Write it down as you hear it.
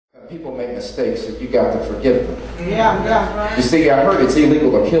people make mistakes, so you got to forgive them. Yeah, yeah, right. You see, I heard it's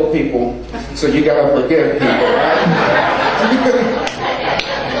illegal to kill people, so you got to forgive people, right?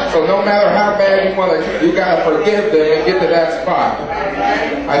 So no matter how bad you want to, you got to forgive them and get to that spot.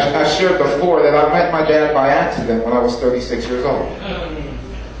 I shared before that I met my dad by accident when I was 36 years old.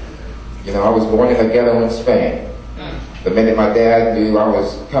 You know, I was born in a ghetto in Spain. The minute my dad knew I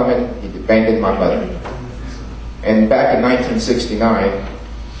was coming, he abandoned my mother. And back in 1969,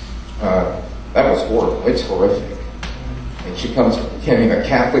 that was horrible. It's horrific. And she comes from a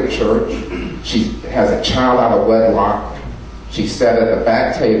Catholic church. She has a child out of wedlock. She sat at the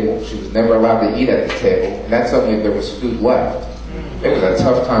back table. She was never allowed to eat at the table. And that's only if there was food left. It was a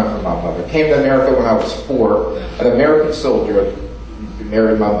tough time for my mother. Came to America when I was 4. An American soldier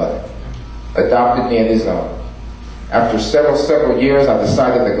married my mother. Adopted me in his own. After several years, I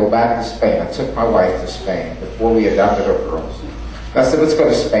decided to go back to Spain. I took my wife to Spain before we adopted our girls. I said, let's go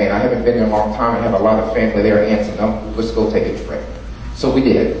to Spain. I haven't been there a long time. I have a lot of family there, aunts and uncles. Let's go take a trip. So we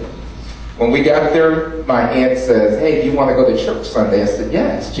did. When we got there, my aunt says, hey, do you want to go to church Sunday? I said,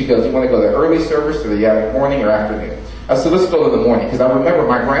 yes. She goes, you want to go to the early service or the morning or afternoon? I said, let's go to the morning, because I remember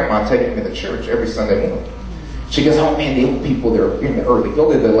my grandma taking me to church every Sunday morning. She goes, oh man, the old people, they're in the early.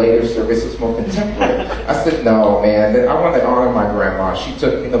 Go to the later service, it's more contemporary. I said, no, man, I want to honor my grandma. She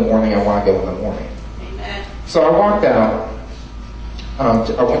took me in the morning, I want to go in the morning. Amen. So I walked out.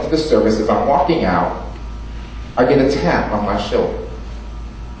 I went to the service. As I'm walking out, I get a tap on my shoulder.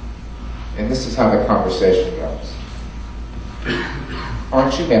 And this is how the conversation goes.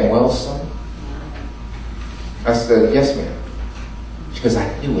 Aren't you Manuel's son? I said, yes, ma'am. She goes,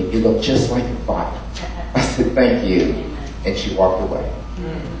 I knew it. You look just like your father. I said, thank you. And she walked away.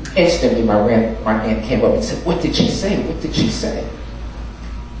 Instantly, my aunt came up and said, what did she say? What did she say?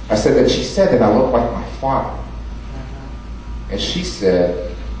 I said that she said that I look like my father. And she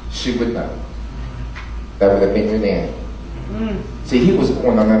said she would know. That would have been your nanny. See, he was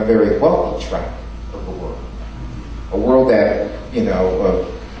born on a very wealthy track of the world. A world that, you know,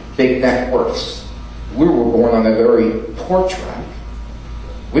 big net worths. We were born on a very poor track.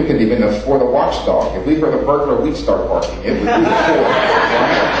 We couldn't even afford a watchdog. If we heard a burglar, we'd start barking. It would be poor.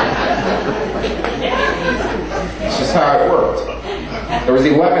 It's just how it worked. There was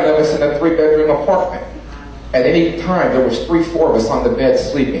 11 of us in a 3-bedroom apartment. At any time, there was 3-4 of us on the bed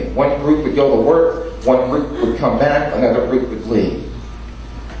sleeping. One group would go to work, one group would come back, another group would leave.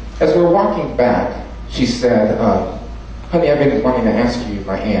 As we were walking back, she said, honey, I've been wanting to ask you,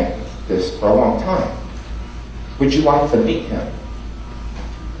 my aunt, this for a long time. Would you like to meet him?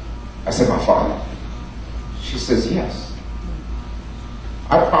 I said, my father? She says, yes.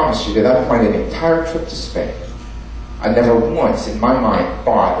 I promise you that I planned an entire trip to Spain. I never once in my mind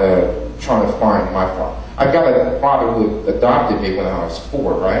thought trying to find my father. I've got a father who adopted me when I was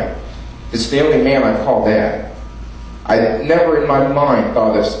 4, right? It's the only man I call dad. I never in my mind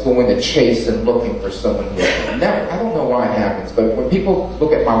thought of going to chase and looking for someone who never. I don't know why it happens, but when people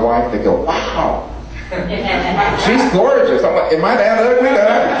look at my wife, they go, wow. She's gorgeous. I'm like, am I that ugly?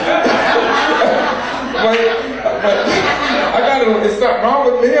 but I gotta, it's not wrong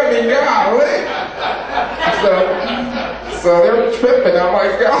with me. I mean, golly. So they're tripping. I'm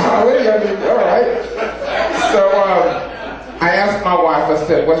like, golly. I mean, all right. So I asked my wife, I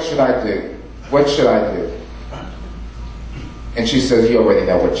said, what should I do? What should I do? And she says, you already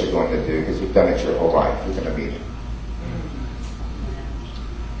know what you're going to do because you've done it your whole life. You're going to meet him.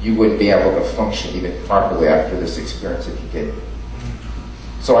 You wouldn't be able to function even properly after this experience if you didn't.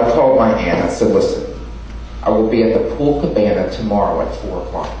 So I told my aunt, I said, listen, I will be at the pool cabana tomorrow at 4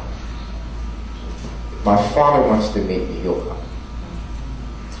 o'clock. If my father wants to meet me, he'll come.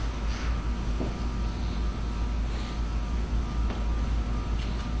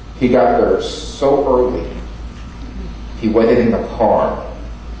 He got there so early, he waited in the car,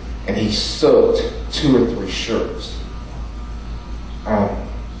 and he soaked 2 or 3 shirts.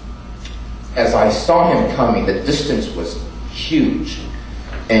 As I saw him coming, the distance was huge.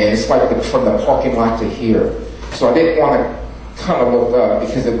 And it's like from the parking lot to here. So I didn't want to kind of look up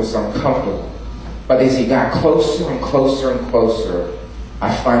because it was uncomfortable. But as he got closer and closer and closer,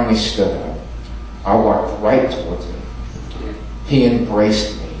 I finally stood up. I walked right towards him. He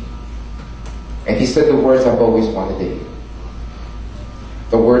embraced me. And he said the words I've always wanted to hear.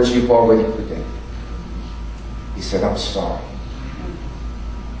 The words you've already predicted. He said, I'm sorry.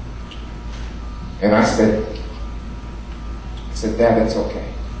 And I said, Dad, it's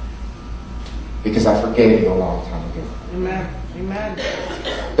okay. Because I forgave you a long time ago. Amen. Amen.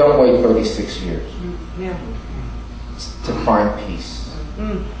 Don't wait 36 years Yeah. to find peace.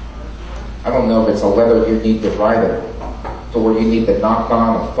 I don't know if it's a letter you need to write it, to where you need to knock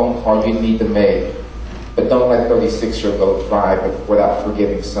on, a phone call you need to make. But don't let 36 years go by without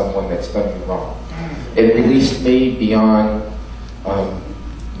forgiving someone that's done you wrong. It released me beyond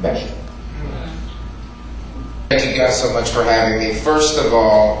measure. Thank you guys so much for having me. First of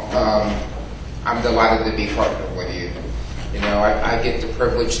all, I'm delighted to be partnered with you. You know, I get the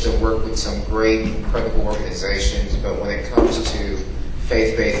privilege to work with some great, incredible organizations, but when it comes to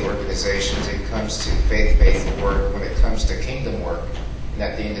faith-based organizations, it comes to faith-based work, when it comes to kingdom work, and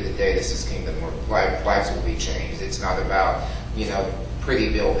at the end of the day, this is kingdom work. Lives will be changed. It's not about, you know,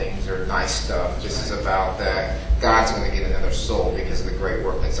 pretty buildings or nice stuff. This is about that God's going to get another soul because of the great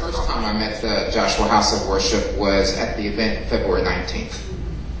work that's accomplished. The first time I met the Joshua House of Worship was at the event February 19th.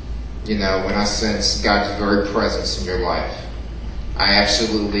 You know, when I sense God's very presence in your life. I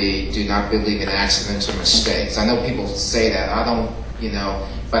absolutely do not believe in accidents or mistakes. I know people say that. I don't, you know,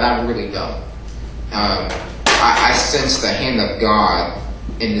 but I really don't. I sense the hand of God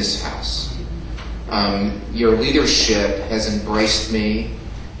in this house. Your leadership has embraced me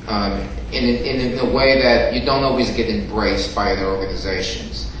in a way that you don't always get embraced by other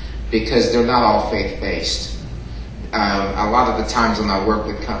organizations because they're not all faith-based. A lot of the times when I work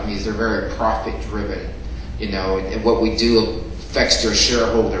with companies, they're very profit-driven, you know, and what we do affects their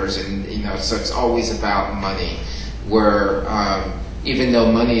shareholders, and you know, so it's always about money. Where even though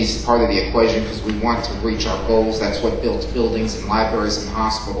money is part of the equation because we want to reach our goals, that's what builds buildings and libraries and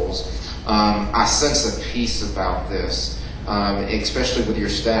hospitals. I sense a peace about this, especially with your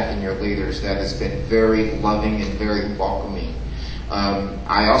staff and your leaders, that has been very loving and very welcoming.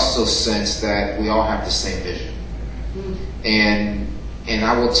 I also sense that we all have the same vision. And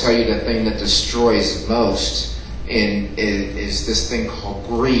I will tell you the thing that destroys most is this thing called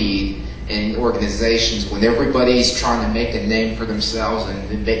greed in organizations, when everybody's trying to make a name for themselves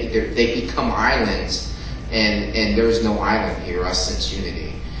and they become islands, and there's no island here. I sense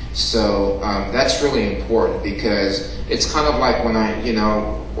unity. So that's really important because it's kind of like when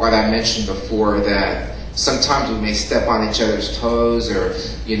what I mentioned before, that sometimes we may step on each other's toes, or,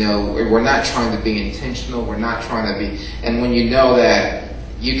 you know, we're not trying to be intentional. We're not trying to be, and when you know that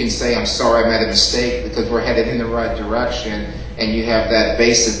you can say, I'm sorry, I made a mistake, because we're headed in the right direction, and you have that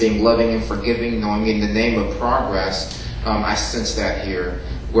base of being loving and forgiving, knowing in the name of progress. I sense that here,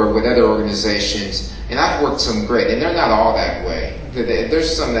 where with other organizations, and I've worked some great, and they're not all that way.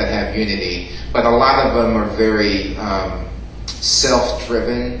 There's some that have unity, but a lot of them are very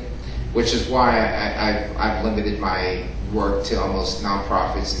self-driven, which is why I've limited my work to almost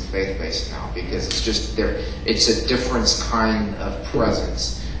nonprofits and faith-based now, because it's just there. It's a different kind of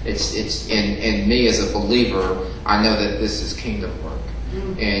presence. It's in me as a believer, I know that this is kingdom work.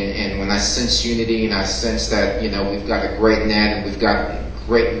 And when I sense unity, and I sense that, you know, we've got a great net, and we've got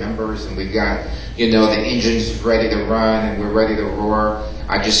great members, and we've got, you know, the engine's ready to run, and we're ready to roar,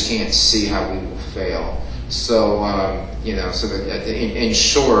 I just can't see how we will fail. So, you know, so that in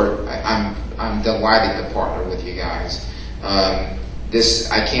short, I'm delighted to partner with you guys.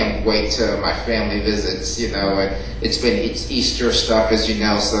 I can't wait till my family visits. You know, it's Easter stuff, as you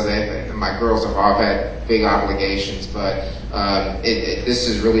know, so that my girls have all had big obligations, but this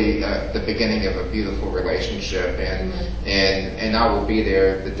is really the beginning of a beautiful relationship, and I will be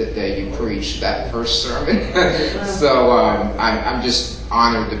there the day you preach that first sermon. So I'm just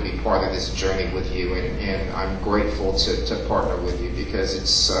honored to be part of this journey with you, and I'm grateful to partner with you, because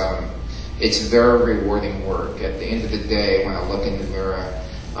it's very rewarding work. At the end of the day, when I look in the mirror,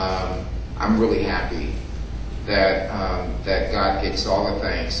 I'm really happy that God gets all the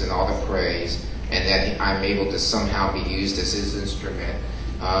thanks and all the praise, and that I'm able to somehow be used as His instrument.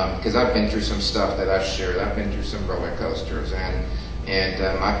 Because I've been through some stuff that I've shared. I've been through some roller coasters, and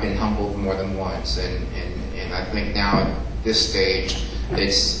I've been humbled more than once. And I think now at this stage,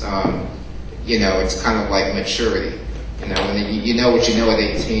 it's you know, it's kind of like maturity. You know, and you know what you know at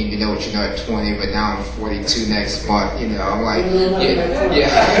 18, you know what you know at 20, but now I'm 42 next month. You know, I'm like,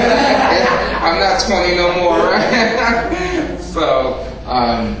 yeah, I'm not 20 no more, right?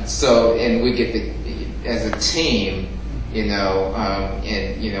 So, and we get to, as a team, you know,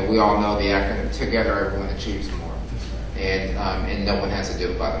 and you know, we all know the acronym, together everyone achieves more, and no one has to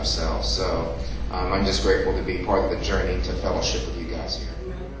do it by themselves. So, I'm just grateful to be part of the journey to fellowship with you guys here.